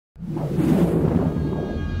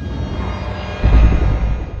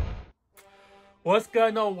What's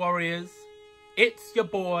going on, Warriors? It's your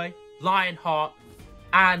boy, Lionheart,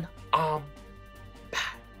 and I'm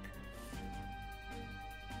back.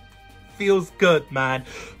 Feels good, man.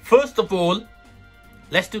 First of all,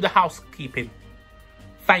 let's do the housekeeping.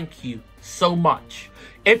 Thank you so much.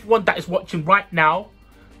 Everyone that is watching right now,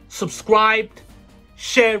 subscribed,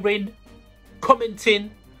 sharing, commenting,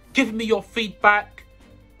 giving me your feedback,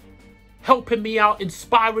 helping me out,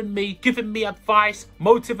 inspiring me, giving me advice,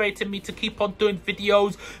 motivating me to keep on doing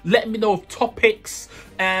videos, letting me know of topics,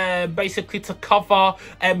 basically to cover,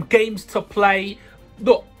 games to play.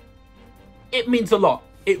 Look, it means a lot.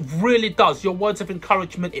 It really does. Your words of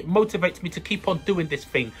encouragement, it motivates me to keep on doing this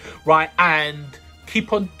thing, right? And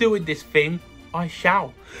keep on doing this thing, I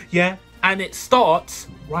shall, yeah? And it starts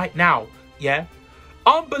right now, yeah?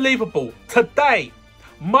 Unbelievable. Today,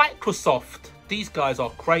 Microsoft, these guys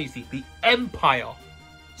are crazy. The Empire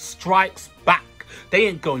strikes back. They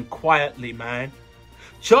ain't going quietly, man.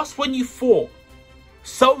 Just when you thought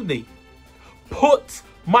Sony put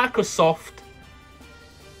Microsoft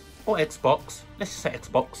or Xbox, let's just say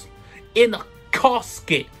Xbox, in a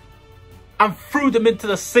casket and threw them into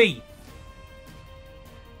the sea,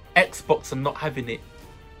 Xbox are not having it.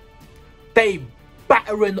 They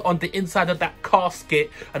battering on the inside of that casket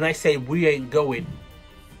and they say, we ain't going.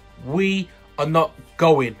 We are not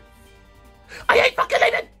going. I ain't fucking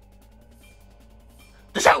leaving.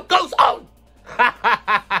 The show goes on.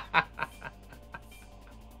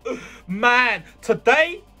 Man,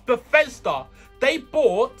 today Bethesda, they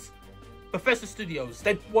bought Bethesda Studios.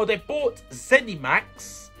 They bought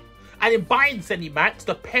ZeniMax, and in buying ZeniMax,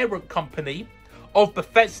 the parent company of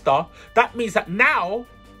Bethesda, that means that now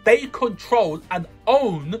they control and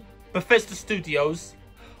own Bethesda Studios,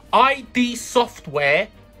 ID Software,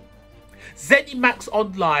 ZeniMax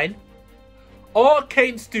Online,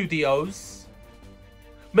 Arcane Studios,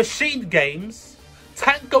 Machine Games,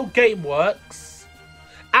 Tango Gameworks,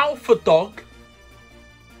 Alpha Dog,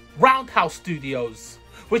 Roundhouse Studios,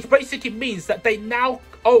 which basically means that they now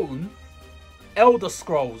own Elder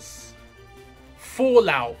Scrolls,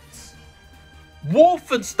 Fallout,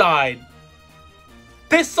 Wolfenstein,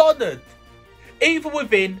 Dishonored, Evil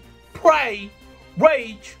Within, Prey,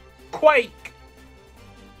 Rage, Quake,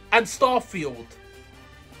 and Starfield.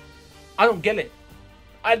 I don't get it.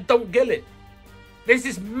 I don't get it. This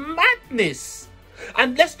is madness.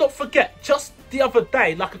 And let's not forget, just the other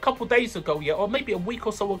day, like a couple days ago, yeah, or maybe a week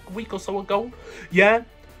or so ago, yeah,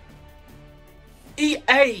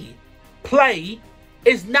 EA Play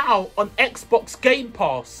is now on Xbox Game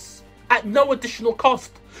Pass at no additional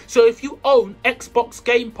cost. So if you own Xbox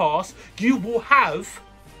Game Pass, you will have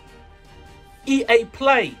EA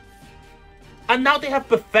Play. And now they have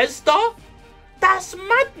Bethesda? That's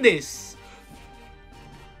madness.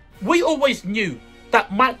 We always knew that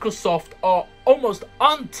Microsoft are almost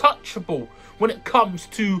untouchable when it comes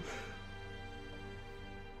to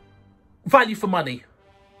value for money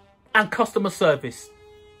and customer service.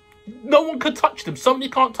 No one can touch them. Sony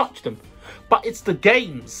can't touch them. But it's the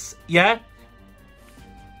games, yeah?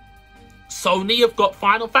 Sony have got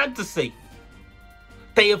Final Fantasy.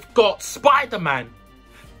 They have got Spider-Man.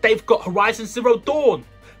 They've got Horizon Zero Dawn.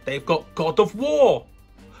 They've got God of War.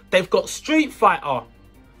 They've got Street Fighter.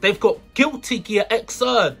 They've got Guilty Gear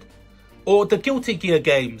Xrd. Or the Guilty Gear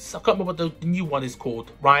games. I can't remember what the new one is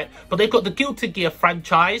called, right? But they've got the Guilty Gear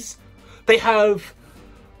franchise. They have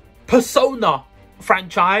Persona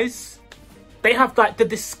franchise. They have like the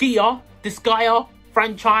Disgaea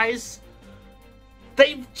franchise.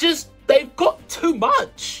 They've got too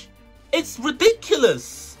much. It's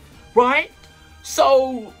ridiculous, right?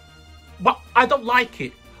 So, but I don't like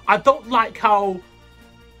it. I don't like how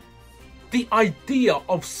the idea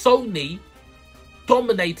of Sony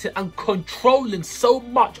dominating and controlling so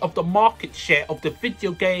much of the market share of the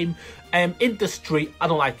video game industry. I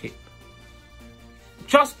don't like it.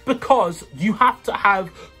 Just because you have to have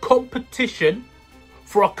competition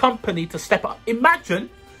for a company to step up. Imagine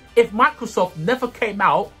if Microsoft never came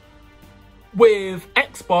out with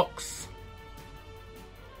Xbox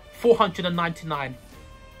 499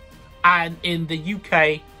 and in the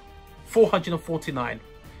UK 449.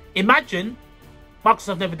 Imagine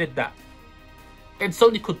Microsoft never did that. And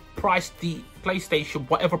Sony could price the PlayStation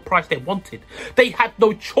whatever price they wanted. They had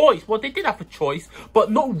no choice. Well, they did have a choice,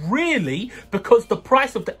 but not really, because the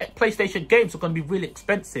price of the PlayStation games are going to be really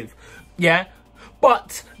expensive. Yeah,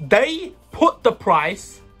 but they put the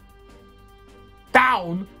price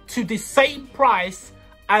down to the same price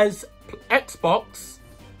as Xbox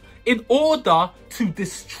in order to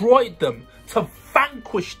destroy them, to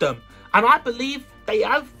vanquish them. And I believe they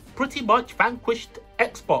have pretty much vanquished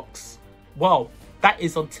Xbox. Well, that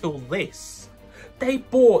is until this. they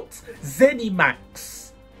bought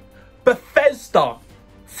ZeniMax, Bethesda,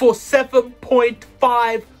 for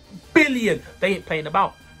 7.5 billion. They ain't playing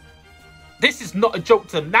about. This is not a joke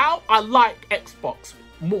to them. Now I like Xbox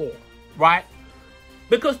more, right?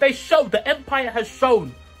 Because they show, the Empire has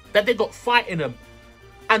shown that they got fight in them.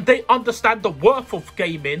 And they understand the worth of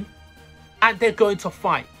gaming. And they're going to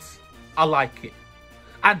fight. I like it.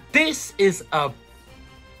 And this is a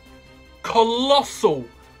colossal,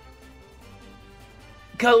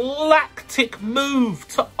 galactic move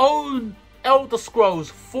to own Elder Scrolls,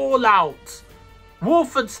 Fallout,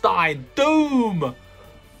 Wolfenstein, Doom,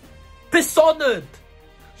 Dishonored.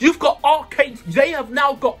 You've got Arcane. They have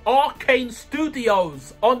now got Arcane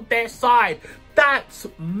Studios on their side. That's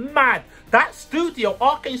mad. That studio,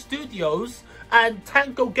 Arcane Studios and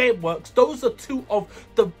Tango Gameworks, those are two of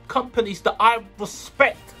the companies that I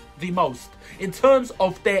respect the most in terms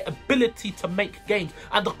of their ability to make games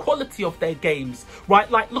and the quality of their games, right?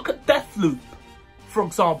 Like, look at Deathloop, for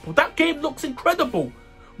example. That game looks incredible,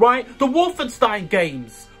 right? The Wolfenstein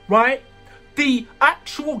games, right? The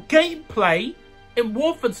actual gameplay in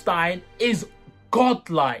Wolfenstein is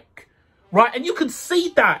godlike, right? And you can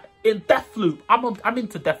see that in Deathloop. I'm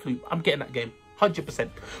into Deathloop. I'm getting that game 100%,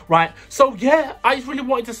 right? So yeah, I just really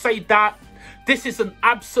wanted to say that this is an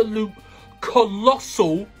absolute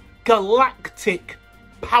colossal galactic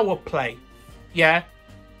power play. Yeah,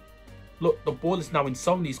 look, the ball is now in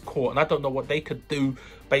Sony's court, and I don't know what they could do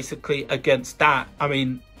basically against that. I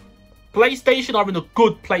mean, PlayStation are in a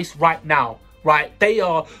good place right now, right? They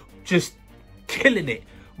are just killing it,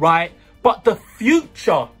 right? But the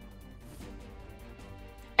future,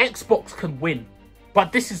 Xbox can win,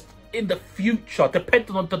 but this is in the future,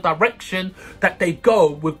 depending on the direction that they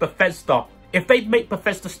go with Bethesda. If they make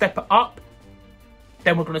Bethesda step it up,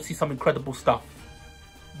 then we're going to see some incredible stuff.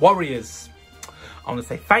 Warriors, I want to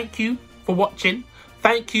say thank you for watching.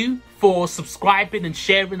 Thank you for subscribing and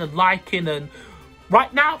sharing and liking. And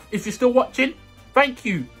right now, if you're still watching, thank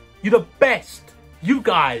you. You're the best. You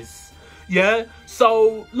guys. Yeah.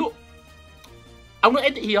 So, look, I'm going to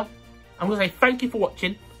end it here. I'm going to say thank you for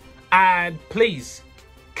watching. And please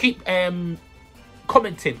keep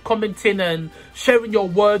commenting and sharing your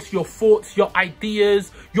words, your thoughts, your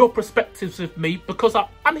ideas, your perspectives with me, because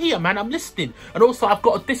I'm here, man. I'm listening. And also I've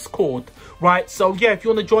got a Discord, right? So yeah, if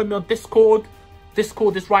you want to join me on Discord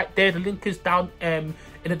is right there. The link is down in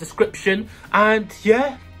the description. And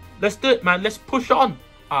yeah, let's do it, man. Let's push on.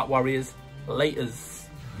 Warriors, laters.